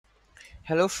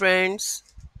Hello friends,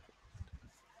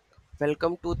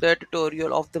 welcome to the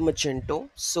tutorial of the Magento.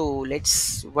 So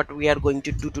let's what we are going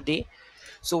to do today.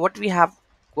 So what we have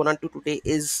gonna do today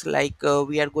is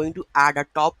we are going to add a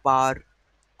top bar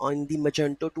on the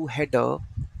Magento 2 header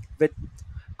with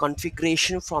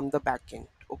configuration from the backend.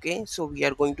 Okay, so we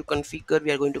are going to configure, we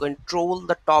are going to control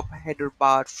the top header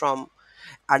bar from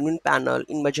admin panel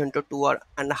in Magento 2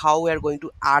 and how we are going to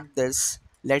add this.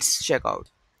 Let's check out.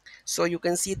 So you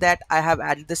can see that I have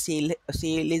added the sale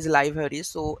is library.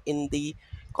 So in the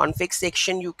config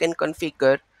section you can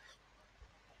configure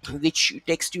which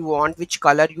text you want, which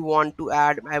color you want to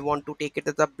add. I want to take it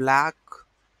as a black.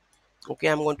 Okay,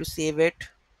 I'm going to save it,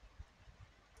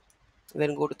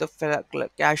 then go to the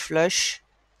cache flush,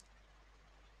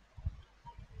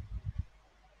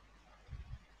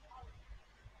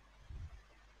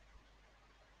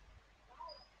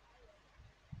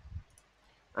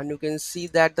 and you can see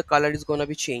that the color is going to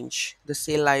be changed. The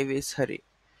sale live is hurry.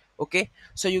 Okay,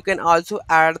 so you can also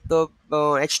add the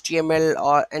HTML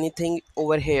or anything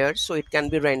over here, so it can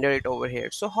be rendered over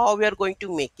here. So how we are going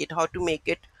to make it, how to make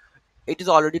it, it is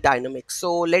already dynamic.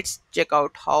 So let's check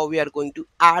out how we are going to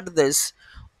add this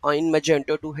in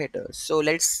Magento to headers. So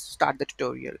let's start the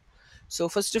tutorial. So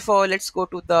first of all, let's go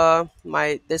to the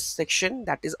this section,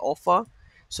 that is offer.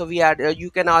 So we add you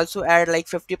can also add like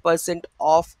 50%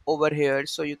 off over here,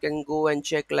 so you can go and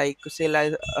check like say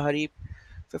like hurry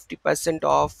 50%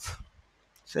 off,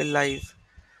 say live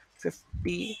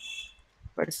 50%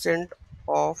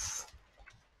 off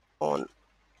on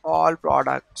all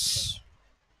products.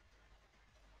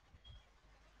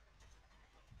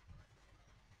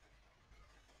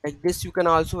 Like this you can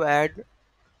also add.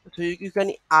 So you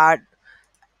can add,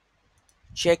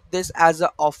 check this as a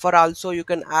offer. Also you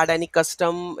can add any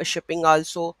custom shipping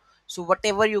also. So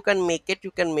whatever you can make it,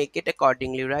 you can make it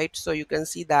accordingly, right? So you can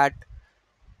see that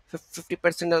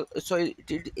 50% so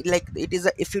like it is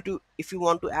a, if you do, if you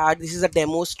want to add, this is a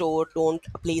demo store, don't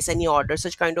place any order,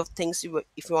 such kind of things.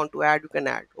 If you want to add, you can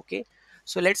add. Okay,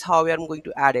 so let's how we are going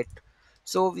to add it.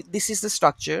 So this is the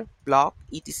structure block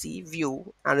etc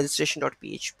view and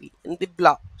registration.php in the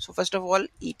block. So first of all,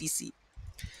 etc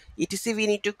we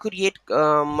need to create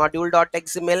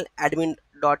module.xml,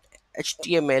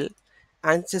 admin.html,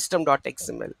 and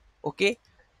system.xml. Okay,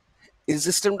 in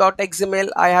system.xml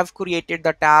I have created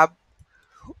the tab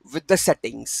with the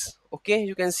settings. Okay,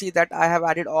 you can see that I have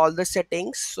added all the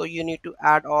settings, so you need to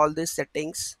add all the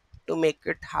settings to make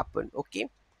it happen. Okay,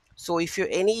 so if you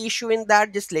any issue in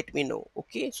that, just let me know.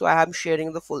 Okay, so I am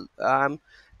sharing the full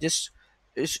just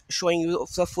showing you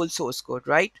of the full source code,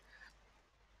 right?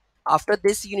 After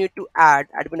this you need to add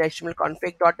admin html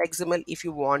config.xml if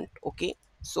you want. Okay,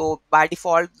 so by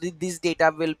default this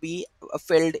data will be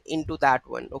filled into that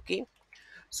one. Okay,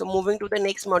 so moving to the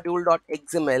next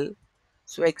module.xml.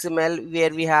 So xml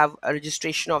where we have a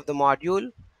registration of the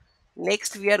module.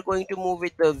 Next we are going to move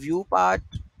with the view part.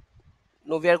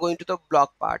 Now we are going to the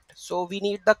block part. So we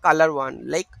need the color one,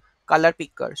 like color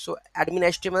picker. So admin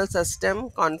html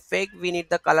system config, we need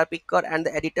the color picker and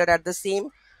the editor at the same.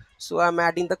 So I'm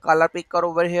adding the color picker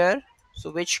over here. So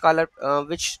which color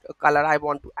I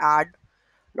want to add.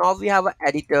 Now we have an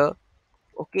editor.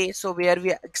 Okay, so where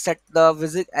we set the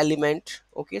visit element.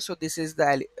 Okay, so this is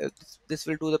the this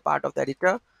will do the part of the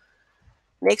editor.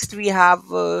 Next we have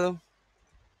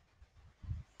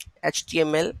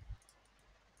html.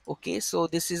 Okay, so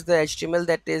this is the html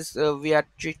that is we are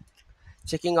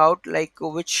checking out like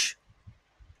which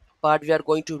part we are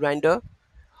going to render.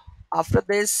 After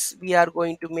this we are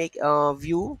going to make a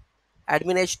view,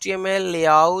 admin html,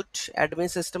 layout, admin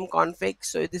system config.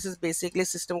 So this is basically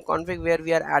system config where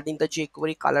we are adding the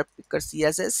jquery color picker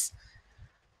css.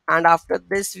 And after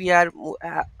this we are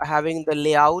having the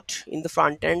layout in the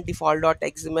front end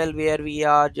default.xml where we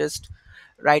are just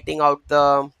writing out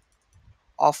the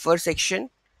offer section.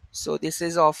 So this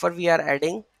is offer we are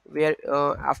adding, where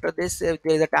after this there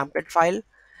is a template file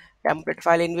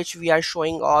in which we are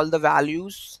showing all the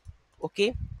values.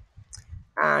 Okay,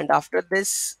 and after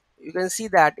this you can see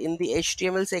that in the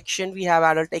html section we have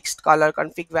added text color,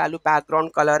 config value,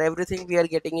 background color, everything we are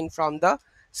getting in from the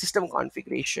system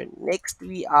configuration. Next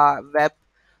we are web,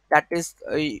 that is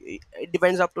it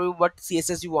depends up to what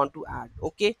css you want to add.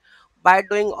 Okay, by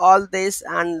doing all this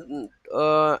and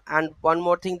one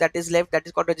more thing that is left, that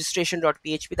is called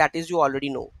registration.php, that is you already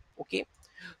know. Okay,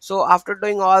 so after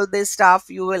doing all this stuff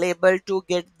you will able to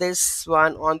get this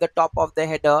one on the top of the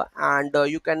header, and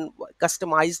you can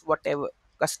customize whatever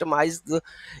customize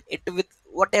it with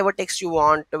whatever text you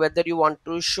want, whether you want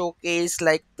to showcase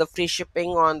like the free shipping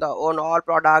on all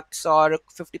products or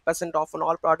 50% off on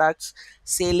all products,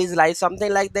 sale is live,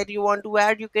 something like that you want to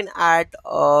add, you can add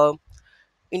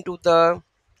into the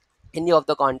any of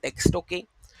the context. Okay,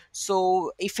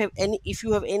 so if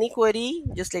you have any query,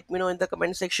 just let me know in the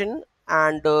comment section,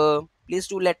 and please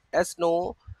do let us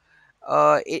know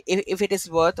if it is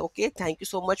worth. Okay, thank you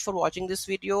so much for watching this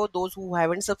video. Those who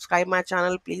haven't subscribed my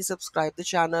channel, please subscribe the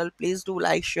channel, please do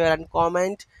like, share and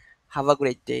comment. Have a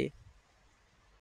great day.